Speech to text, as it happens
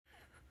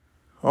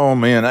Oh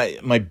man,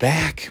 my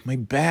back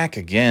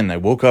again. I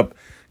woke up.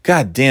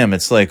 God damn,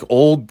 it's like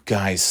old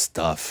guy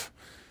stuff.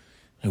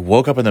 I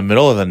woke up in the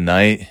middle of the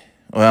night.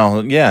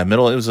 Well, yeah,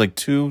 middle. It was like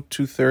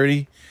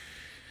 2:30.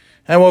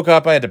 I woke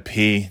up. I had to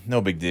pee.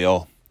 No big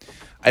deal.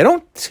 I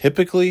don't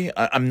typically.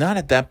 I'm not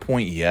at that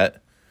point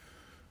yet.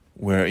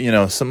 Where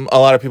a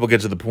lot of people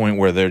get to the point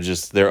where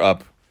they're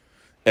up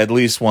at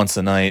least once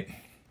a night,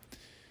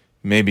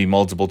 maybe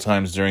multiple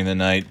times during the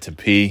night to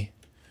pee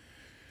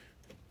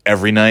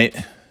every night.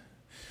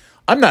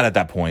 I'm not at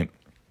that point.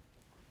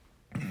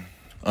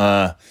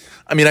 I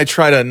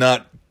try to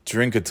not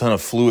drink a ton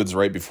of fluids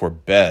right before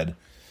bed,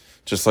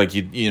 just like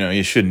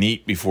you shouldn't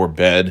eat before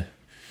bed.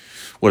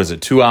 What is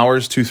it? 2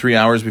 hours, 3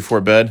 hours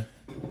before bed?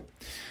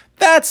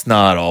 That's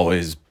not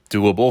always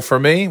doable for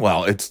me.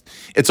 Well,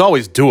 it's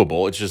always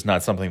doable. It's just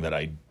not something that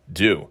I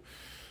do.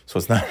 So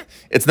it's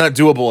not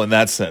doable in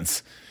that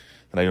sense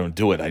that I don't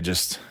do it. I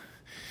just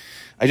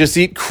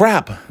eat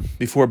crap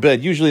before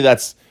bed. Usually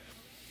that's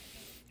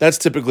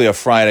typically a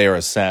Friday or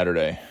a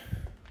Saturday,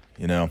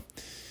 And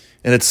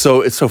it's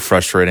so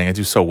frustrating. I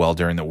do so well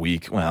during the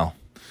week. Well,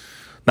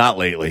 not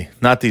lately,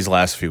 not these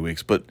last few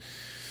weeks, but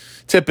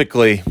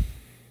typically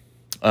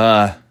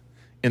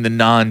in the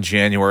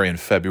non-January and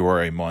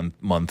February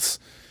months,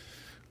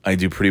 I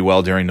do pretty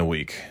well during the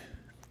week.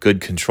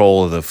 Good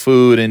control of the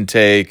food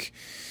intake,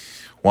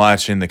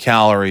 watching the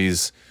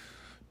calories.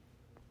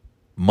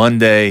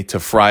 Monday to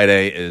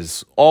Friday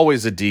is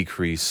always a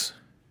decrease,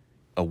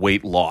 a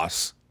weight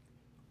loss.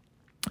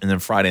 And then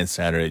Friday and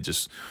Saturday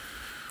just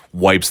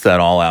wipes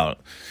that all out.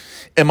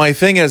 And my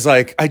thing is,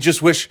 like, I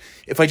just wish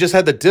if I just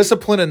had the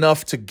discipline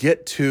enough to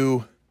get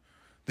to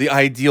the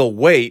ideal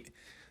weight,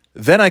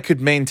 then I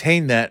could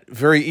maintain that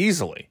very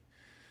easily.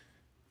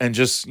 And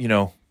just,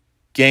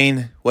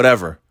 gain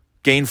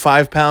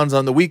 5 pounds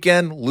on the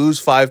weekend, lose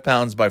 5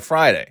 pounds by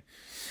Friday.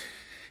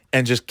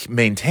 And just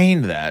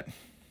maintain that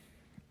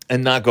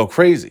and not go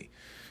crazy.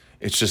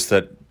 It's just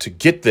that to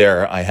get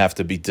there, I have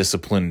to be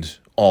disciplined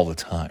all the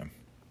time.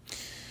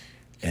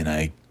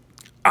 And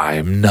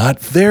I'm not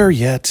there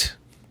yet.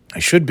 I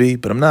should be,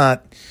 but I'm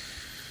not.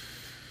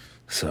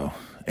 So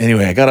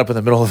anyway, I got up in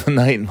the middle of the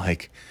night and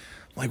like,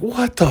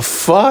 what the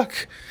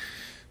fuck?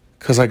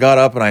 Because I got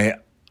up and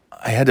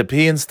I had to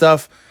pee and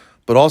stuff,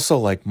 but also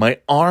like my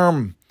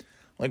arm,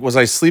 like was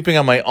I sleeping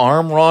on my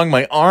arm wrong?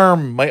 My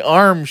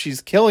arm,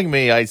 she's killing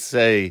me, I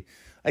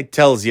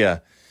tells ya.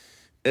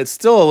 It's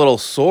still a little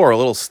sore, a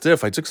little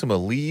stiff. I took some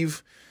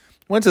Aleve,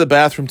 went to the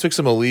bathroom, took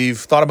some Aleve,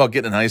 thought about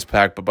getting an ice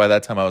pack, but by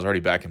that time I was already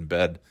back in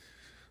bed.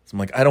 So I'm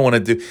like, I don't want to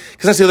do,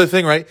 because that's the other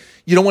thing, right?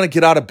 You don't want to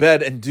get out of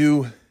bed and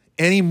do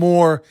any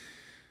more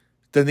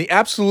than the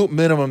absolute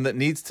minimum that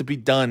needs to be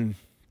done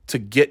to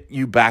get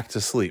you back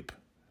to sleep,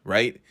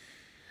 right?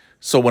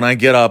 So when I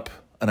get up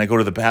and I go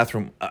to the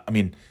bathroom,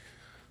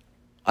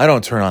 I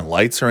don't turn on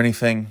lights or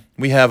anything.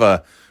 We have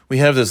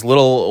this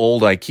little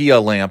old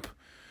IKEA lamp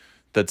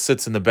that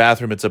sits in the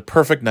bathroom. It's a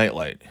perfect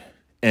nightlight.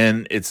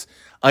 And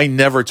I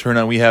never turn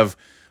on. We have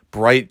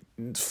bright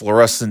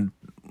fluorescent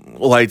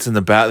lights in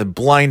the bath,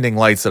 blinding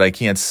lights that I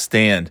can't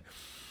stand.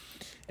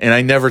 And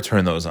I never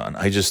turn those on.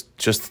 I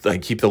I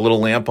keep the little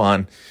lamp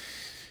on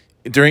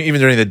even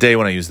during the day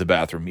when I use the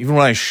bathroom. Even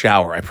when I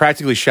shower, I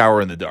practically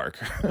shower in the dark.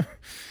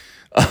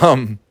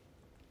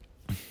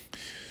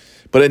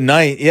 But at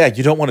night,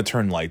 you don't want to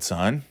turn lights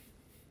on.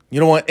 You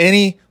don't want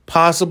any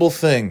possible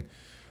thing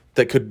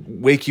that could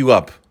wake you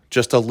up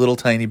just a little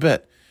tiny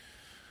bit.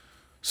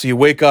 So you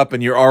wake up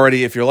and you're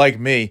already, if you're like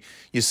me,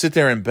 you sit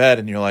there in bed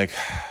and you're like,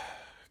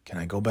 can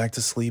I go back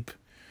to sleep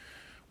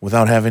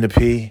without having to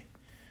pee?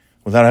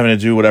 Without having to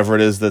do whatever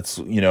it is that's,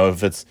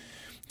 if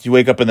you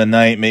wake up in the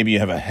night, maybe you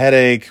have a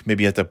headache,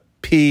 maybe you have to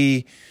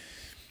pee.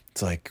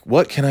 It's like,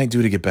 what can I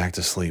do to get back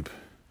to sleep?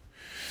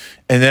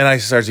 And then I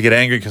start to get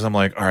angry because I'm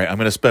like, all right, I'm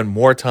going to spend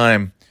more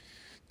time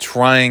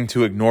trying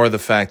to ignore the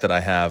fact that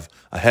I have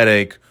a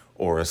headache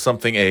or a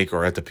something ache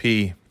or have to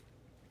pee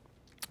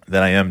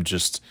than I am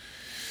just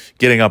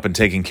getting up and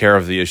taking care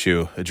of the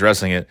issue,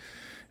 addressing it,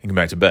 and going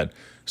back to bed.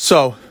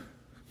 So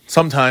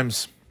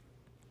sometimes,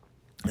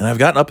 and I've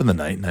gotten up in the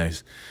night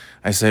and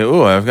I say,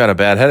 oh, I've got a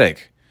bad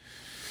headache.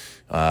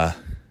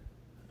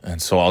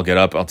 And so I'll get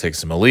up, I'll take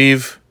some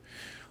Aleve,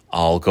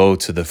 I'll go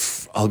to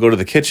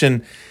the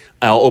kitchen,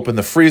 I'll open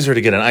the freezer to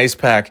get an ice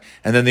pack,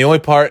 and then the only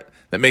part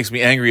that makes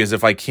me angry is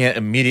if I can't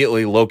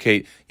immediately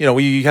locate,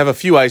 we have a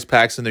few ice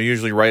packs and they're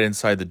usually right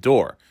inside the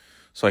door.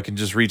 So I can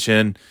just reach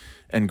in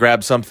and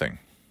grab something.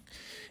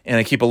 And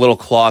I keep a little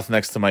cloth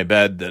next to my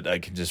bed that I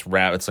can just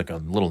wrap. It's like a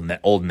little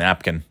old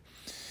napkin,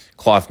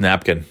 cloth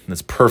napkin.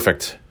 That's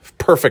perfect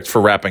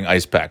for wrapping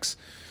ice packs.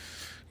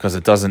 Because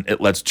it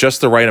lets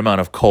just the right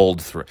amount of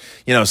cold through.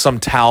 Some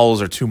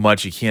towels are too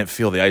much. You can't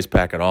feel the ice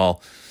pack at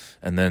all.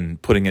 And then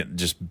putting it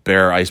just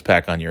bare ice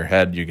pack on your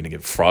head, you're going to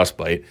get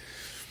frostbite.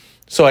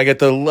 So I get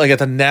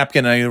the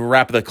napkin, I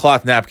wrap the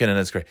cloth napkin, and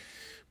it's great.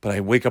 But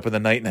I wake up in the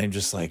night and I'm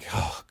just like,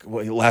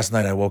 last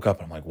night I woke up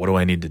and I'm like, what do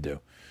I need to do?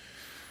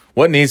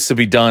 What needs to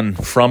be done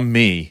from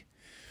me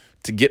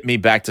to get me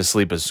back to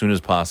sleep as soon as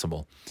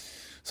possible?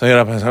 So I get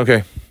up and I say,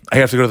 okay, I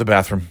have to go to the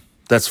bathroom.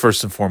 That's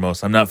first and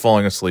foremost. I'm not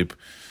falling asleep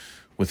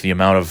with the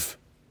amount of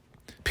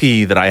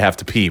pee that I have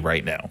to pee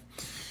right now.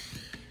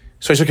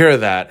 So I took care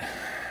of that.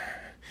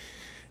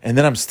 And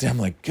then I'm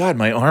like, God,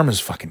 my arm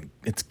is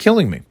it's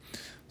killing me.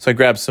 So I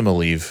grabbed some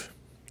Aleve,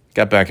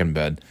 got back in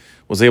bed,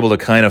 was able to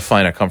kind of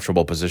find a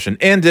comfortable position,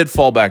 and did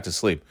fall back to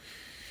sleep.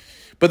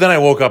 But then I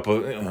woke up,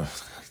 I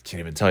can't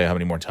even tell you how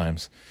many more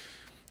times.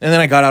 And then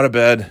I got out of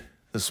bed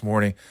this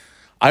morning.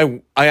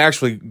 I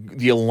actually,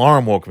 the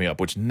alarm woke me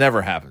up, which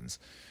never happens.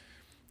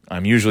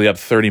 I'm usually up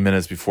 30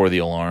 minutes before the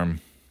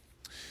alarm.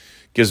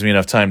 Gives me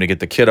enough time to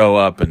get the kiddo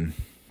up and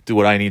do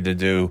what I need to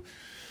do.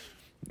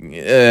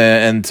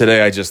 And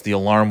today the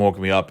alarm woke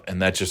me up,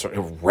 and that just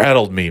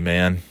rattled me,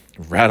 man.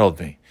 It rattled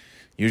me.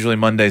 Usually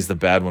Monday's the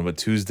bad one, but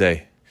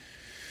Tuesday's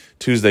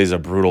a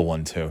brutal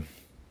one too.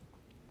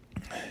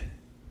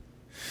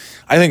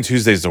 I think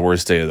Tuesday's the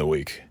worst day of the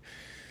week.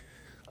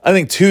 I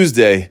think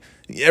Tuesday,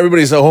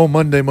 everybody's like, oh,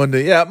 Monday.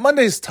 Yeah,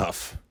 Monday's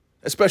tough,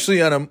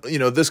 especially on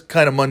this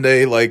kind of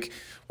Monday, like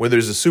where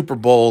there's a Super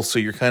Bowl, so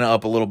you're kind of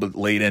up a little bit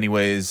late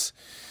anyways.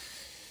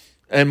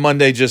 And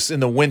Monday, just in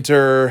the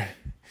winter,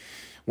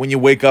 when you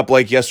wake up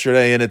like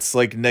yesterday and it's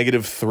like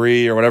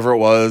 -3 or whatever it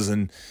was,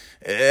 and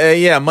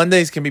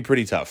Mondays can be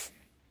pretty tough.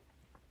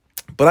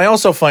 But I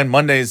also find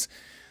Mondays,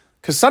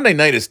 because Sunday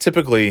night is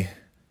typically,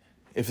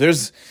 if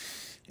there's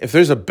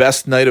a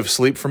best night of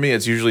sleep for me,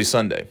 it's usually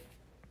Sunday.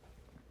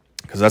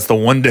 Because that's the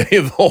one day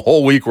of the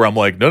whole week where I'm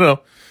like, no,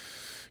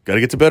 got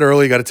to get to bed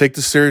early, got to take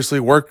this seriously.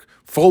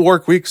 Full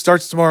work week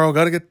starts tomorrow.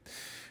 Got to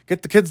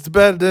get the kids to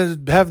bed,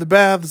 have the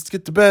baths,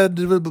 get to bed,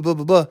 blah, blah, blah,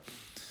 blah, blah.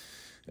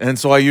 And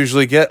so I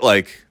usually get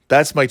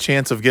that's my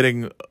chance of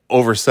getting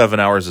over 7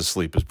 hours of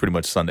sleep is pretty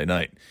much Sunday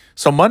night.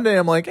 So Monday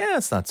I'm like,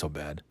 it's not so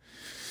bad.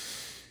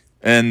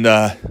 And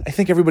I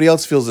think everybody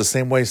else feels the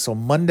same way. So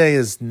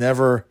Monday's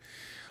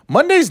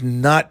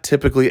not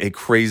typically a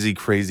crazy,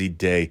 crazy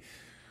day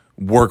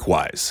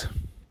work-wise.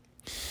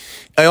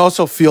 I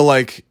also feel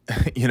like,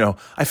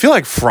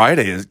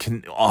 Friday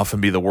can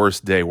often be the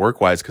worst day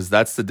work-wise, because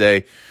that's the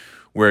day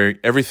where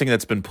everything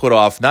that's been put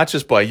off, not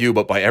just by you,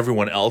 but by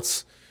everyone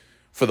else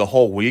for the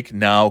whole week,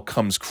 now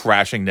comes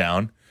crashing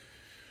down.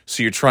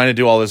 So you're trying to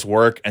do all this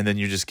work, and then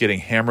you're just getting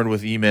hammered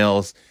with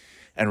emails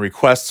and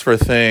requests for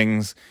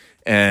things,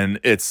 and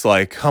it's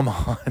like, come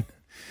on.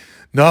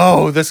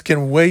 No, this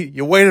can wait.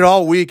 You waited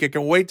all week. It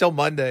can wait till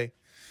Monday.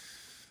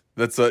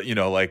 That's 2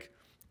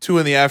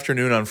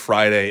 p.m. on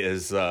Friday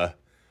is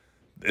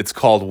it's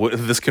called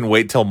this can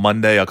wait till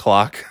Monday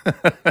o'clock.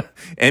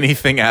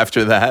 Anything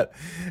after that,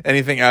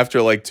 anything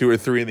after 2 or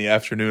 3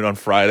 p.m. on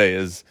Friday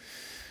is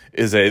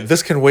a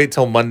this can wait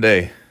till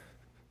Monday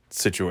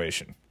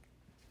situation.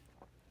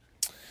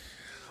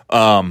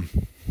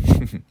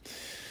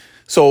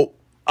 So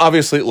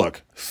obviously,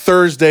 look,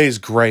 Thursday's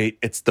great.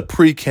 It's the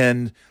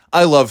pre-ken.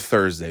 I love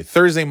Thursday.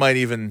 Thursday might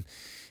even,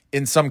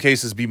 in some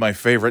cases, be my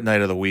favorite night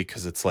of the week,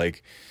 because it's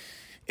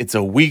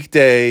a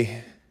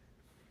weekday,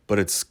 but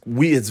it's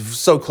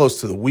so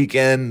close to the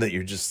weekend that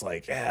you're just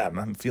like,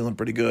 I'm feeling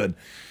pretty good.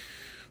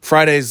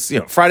 Friday,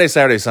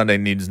 Saturday, Sunday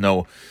need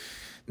no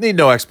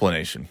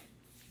explanation.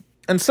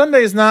 And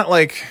Sunday's not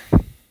the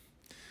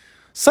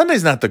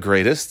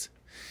greatest.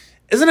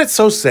 Isn't it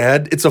so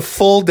sad? It's a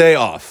full day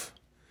off.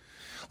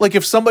 Like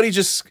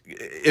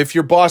if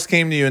your boss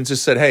came to you and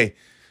just said, hey,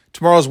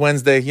 tomorrow's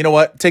Wednesday, you know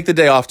what? Take the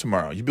day off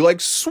tomorrow. You'd be like,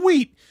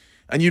 sweet.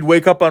 And you'd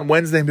wake up on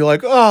Wednesday and be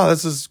like, oh,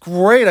 this is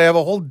great. I have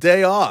a whole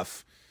day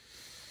off.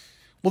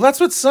 Well,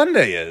 that's what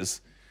Sunday is.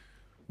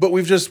 But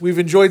we've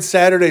enjoyed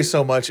Saturday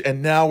so much,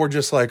 and now we're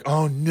just like,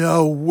 oh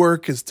no,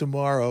 work is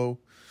tomorrow.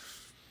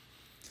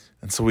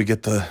 And so we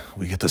get the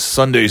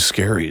Sunday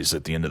scaries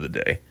at the end of the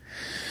day.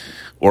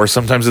 Or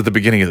sometimes at the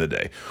beginning of the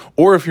day.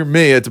 Or if you're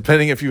me,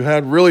 depending if you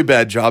had really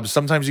bad jobs,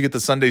 sometimes you get the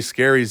Sunday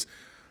scaries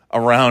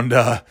around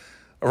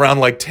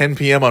 10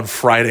 p.m. on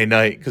Friday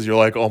night, because you're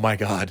like, oh my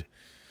God,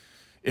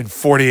 in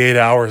 48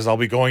 hours, I'll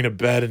be going to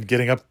bed and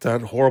getting up to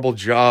that horrible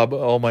job.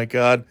 Oh my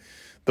God,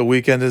 the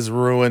weekend is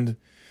ruined.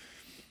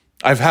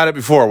 I've had it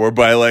before where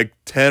by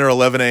 10 or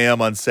 11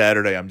 a.m. on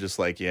Saturday, I'm just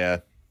like, yeah,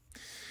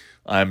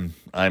 I'm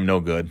no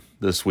good.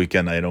 This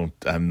weekend,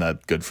 I'm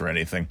not good for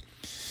anything.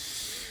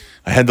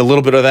 I had a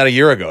little bit of that a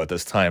year ago at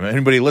this time.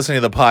 Anybody listening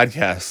to the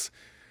podcast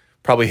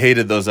probably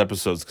hated those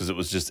episodes, because it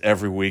was just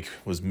every week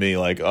was me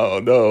like, oh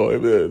no,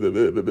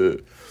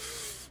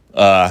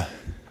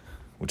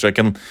 which I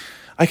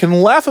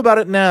can laugh about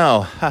it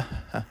now.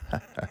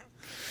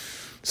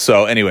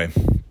 So anyway,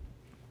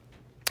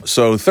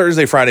 so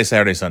Thursday, Friday,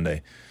 Saturday,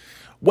 Sunday.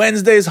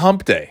 Wednesday's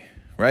hump day,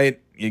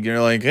 right? You're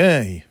like,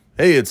 hey,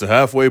 it's a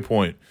halfway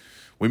point.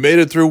 We made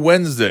it through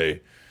Wednesday.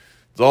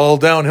 It's all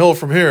downhill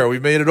from here. We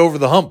made it over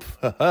the hump.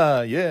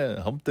 Yeah,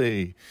 hump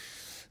day.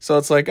 So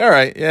it's like, all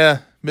right, yeah,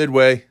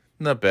 midway,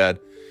 not bad.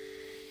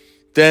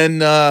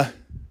 Then, and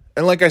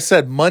like I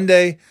said,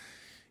 Monday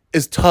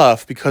is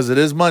tough because it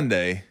is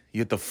Monday.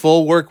 You get the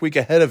full work week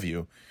ahead of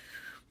you.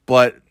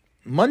 But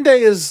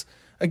Monday is,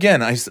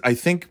 again, I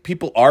think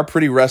people are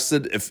pretty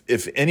rested.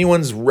 If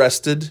anyone's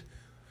rested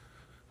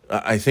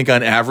I think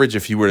on average,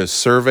 if you were to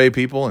survey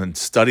people and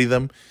study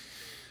them,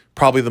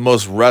 probably the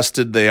most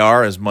rested they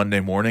are is Monday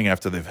morning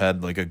after they've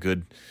had like a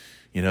good,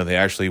 they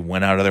actually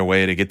went out of their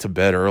way to get to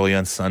bed early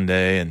on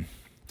Sunday and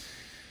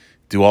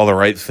do all the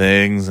right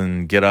things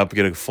and get up,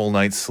 get a full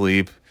night's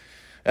sleep.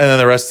 And then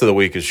the rest of the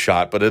week is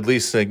shot. But at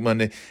least like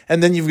Monday.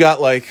 And then you've got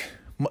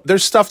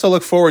there's stuff to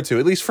look forward to,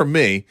 at least for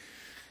me.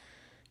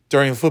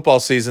 During the football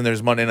season,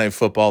 there's Monday Night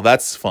Football.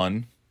 That's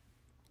fun.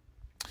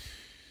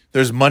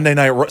 There's Monday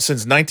Night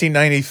since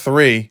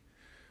 1993.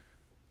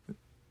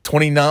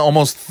 29,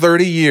 almost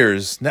 30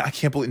 years. Now, I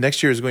can't believe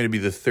next year is going to be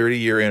the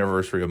 30-year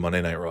anniversary of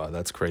Monday Night Raw.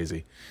 That's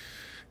crazy.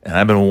 And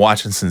I've been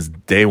watching since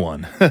day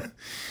one.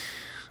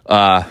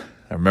 I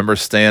remember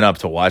staying up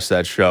to watch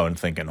that show and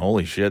thinking,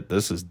 holy shit,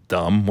 this is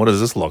dumb. What does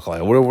this look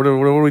like? What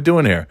are we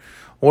doing here?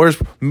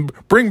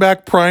 Bring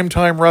back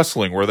primetime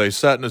wrestling where they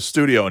sat in a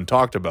studio and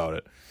talked about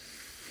it.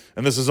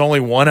 And this is only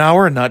 1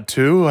 hour, not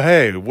 2?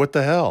 Hey, what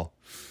the hell?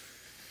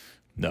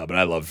 No, but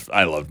I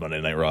love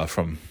Monday Night Raw.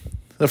 From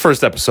the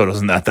first episode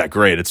wasn't that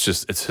great. It's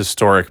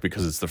historic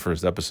because it's the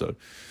first episode.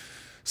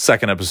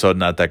 Second episode,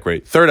 not that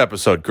great. Third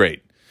episode,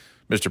 great.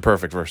 Mr.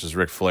 Perfect versus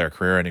Ric Flair,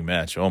 career-ending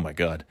match. Oh, my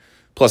God.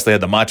 Plus, they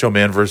had the Macho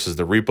Man versus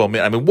the Repo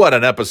Man. I mean, what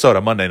an episode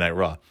of Monday Night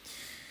Raw.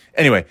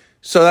 Anyway,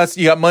 so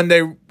you got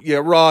Monday,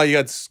 Raw, you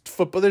got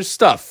football. There's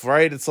stuff,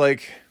 right? It's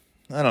like,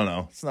 I don't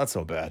know. It's not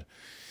so bad.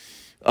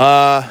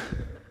 What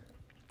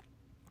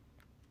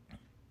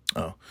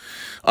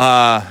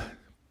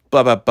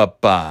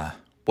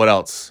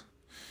else?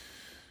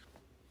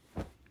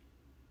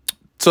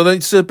 So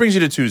it brings you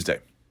to Tuesday.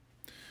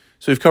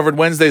 So we've covered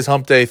Wednesday's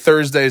hump day.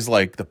 Thursday's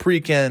like the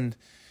pre-ken.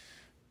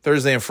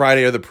 Thursday and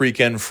Friday are the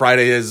pre-ken.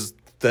 Friday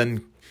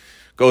then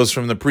goes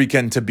from the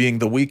pre-ken to being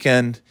the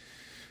weekend.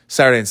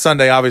 Saturday and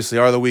Sunday obviously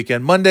are the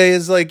weekend. Monday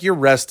is like you're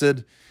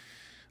rested.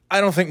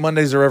 I don't think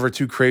Mondays are ever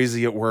too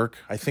crazy at work.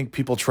 I think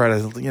people try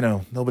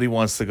to, nobody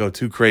wants to go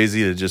too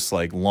crazy to just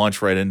like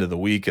launch right into the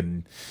week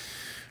and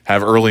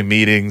have early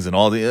meetings and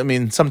all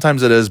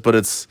sometimes it is,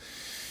 but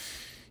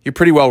you're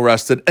pretty well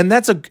rested. And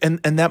that's and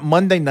that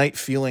Monday night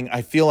feeling,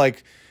 I feel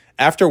like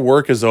after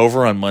work is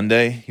over on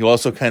Monday, you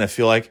also kind of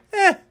feel like,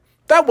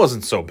 that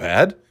wasn't so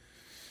bad.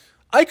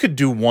 I could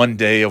do 1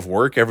 day of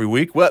work every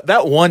week. Well,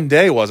 that 1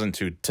 day wasn't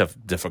too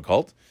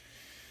difficult.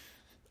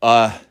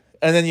 And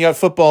then you got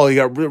football, you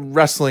got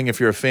wrestling if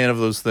you're a fan of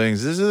those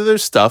things.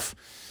 There's stuff.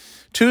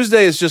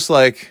 Tuesday is just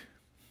like,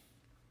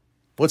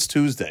 what's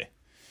Tuesday?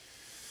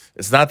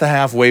 It's not the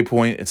halfway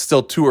point. It's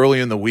still too early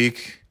in the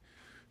week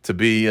to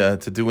be to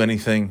do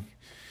anything.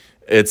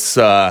 It's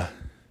we're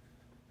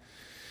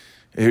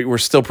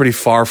still pretty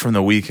far from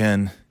the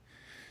weekend.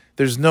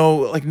 There's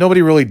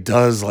nobody really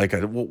does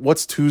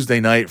what's Tuesday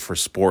night for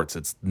sports?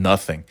 It's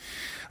nothing.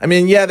 I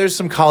mean, yeah, there's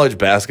some college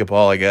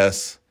basketball, I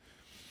guess.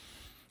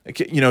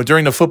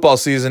 During the football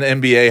season,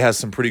 NBA has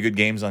some pretty good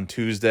games on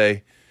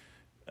Tuesday.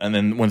 And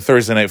then when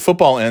Thursday night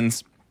football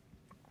ends,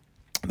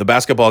 the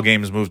basketball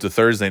games move to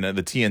Thursday night,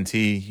 the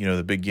TNT,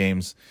 the big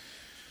games.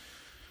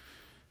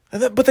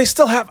 But I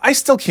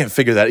still can't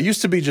figure that. It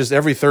used to be just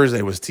every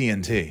Thursday was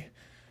TNT.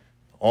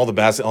 All the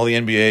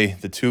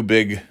NBA, the two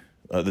big,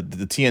 the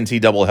TNT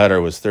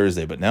doubleheader was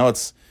Thursday. But now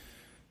it's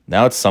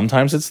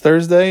sometimes it's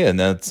Thursday and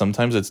then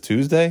sometimes it's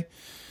Tuesday.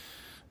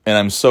 And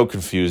I'm so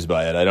confused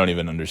by it. I don't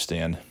even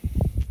understand.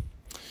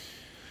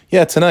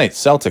 Yeah, tonight,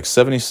 Celtics,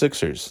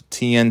 76ers,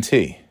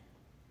 TNT.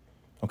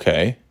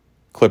 Okay.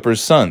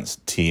 Clippers, Suns,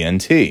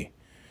 TNT.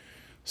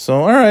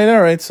 So, all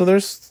right. So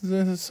there's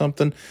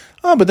something.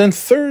 Oh, but then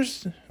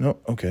Thursday. No,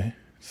 okay.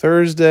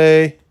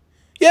 Thursday.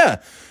 Yeah,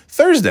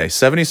 Thursday,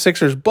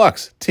 76ers,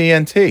 Bucks,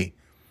 TNT.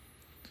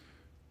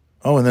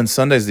 Oh, and then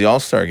Sunday's the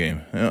All-Star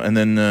game. And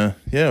then,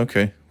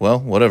 okay. Well,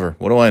 whatever.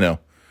 What do I know?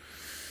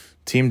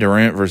 Team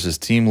Durant versus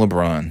Team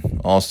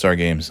LeBron. All-Star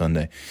game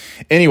Sunday.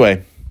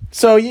 Anyway,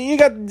 so you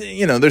got,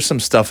 there's some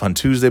stuff on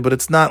Tuesday, but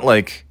it's not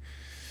like,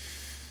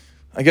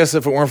 I guess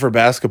if it weren't for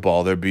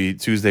basketball,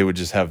 Tuesday would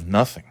just have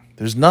nothing.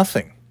 There's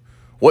nothing.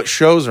 What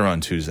shows are on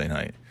Tuesday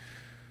night?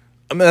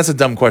 I mean, that's a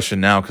dumb question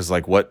now because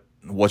what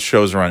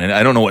shows are on? And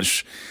I don't know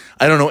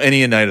I don't know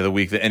any night of the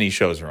week that any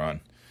shows are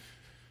on.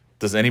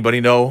 Does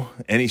anybody know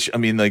any?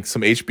 Some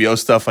HBO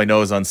stuff I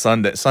know is on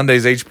Sunday.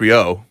 Sunday's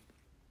HBO.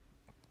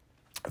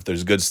 If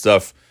there's good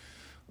stuff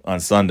on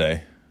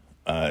Sunday,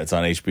 it's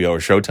on HBO or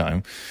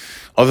Showtime.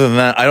 Other than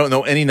that, I don't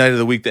know any night of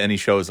the week that any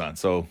show is on,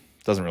 so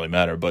it doesn't really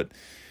matter. But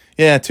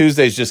yeah,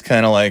 Tuesday's just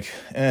kind of like,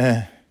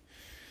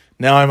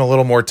 Now I'm a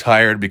little more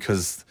tired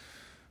because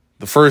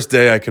the first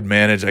day I could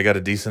manage, I got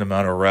a decent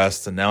amount of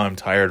rest, and now I'm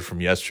tired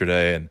from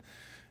yesterday, and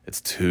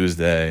it's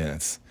Tuesday, and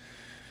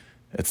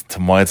it's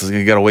tomorrow.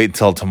 You got to wait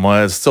until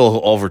tomorrow. It's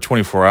still over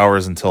 24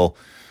 hours until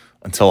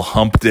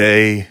hump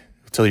day,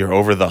 until you're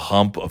over the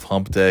hump of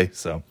hump day.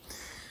 So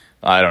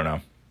I don't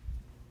know.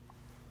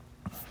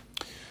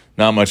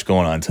 Not much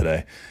going on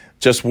today.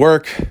 Just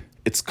work.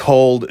 It's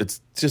cold. It's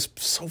just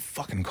so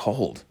fucking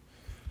cold.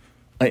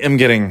 I'm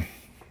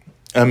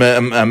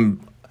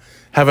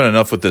having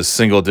enough with this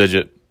single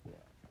digit.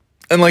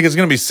 And it's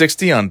going to be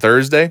 60 on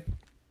Thursday.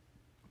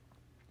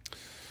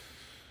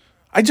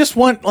 I just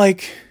want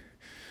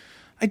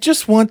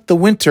the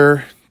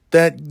winter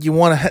that you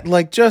want to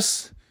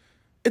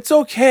it's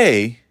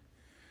okay.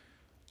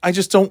 I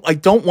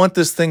don't want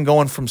this thing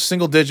going from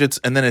single digits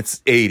and then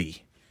it's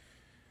 80.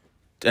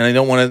 And I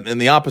don't want to, in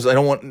the opposite, I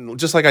don't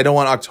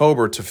want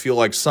October to feel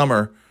like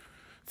summer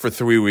for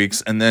 3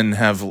 weeks and then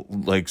have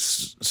like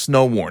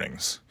snow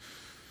warnings.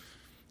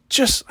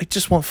 I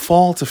just want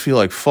fall to feel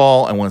like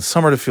fall. I want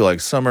summer to feel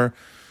like summer,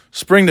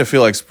 spring to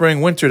feel like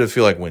spring, winter to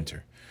feel like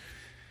winter.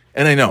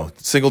 And I know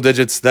single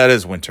digits, that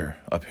is winter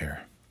up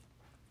here.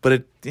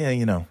 But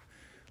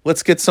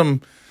let's get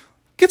some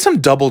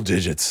double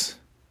digits.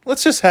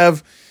 Let's just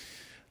have,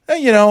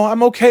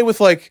 I'm okay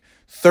with like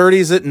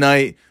 30s at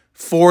night,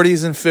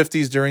 40s and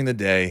 50s during the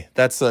day.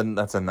 That's a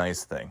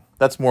nice thing.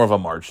 That's more of a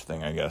March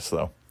thing, I guess,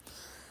 though.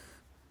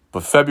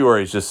 But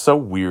February is just so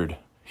weird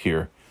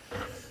here.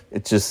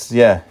 It's just,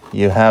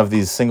 you have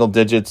these single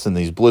digits and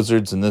these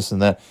blizzards and this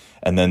and that,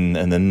 and then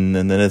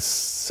it's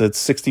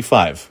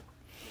 65.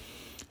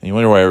 And you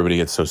wonder why everybody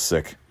gets so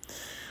sick.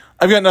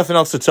 I've got nothing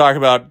else to talk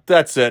about.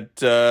 That's it.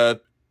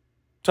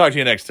 Talk to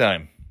you next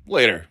time.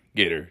 Later,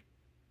 Gator.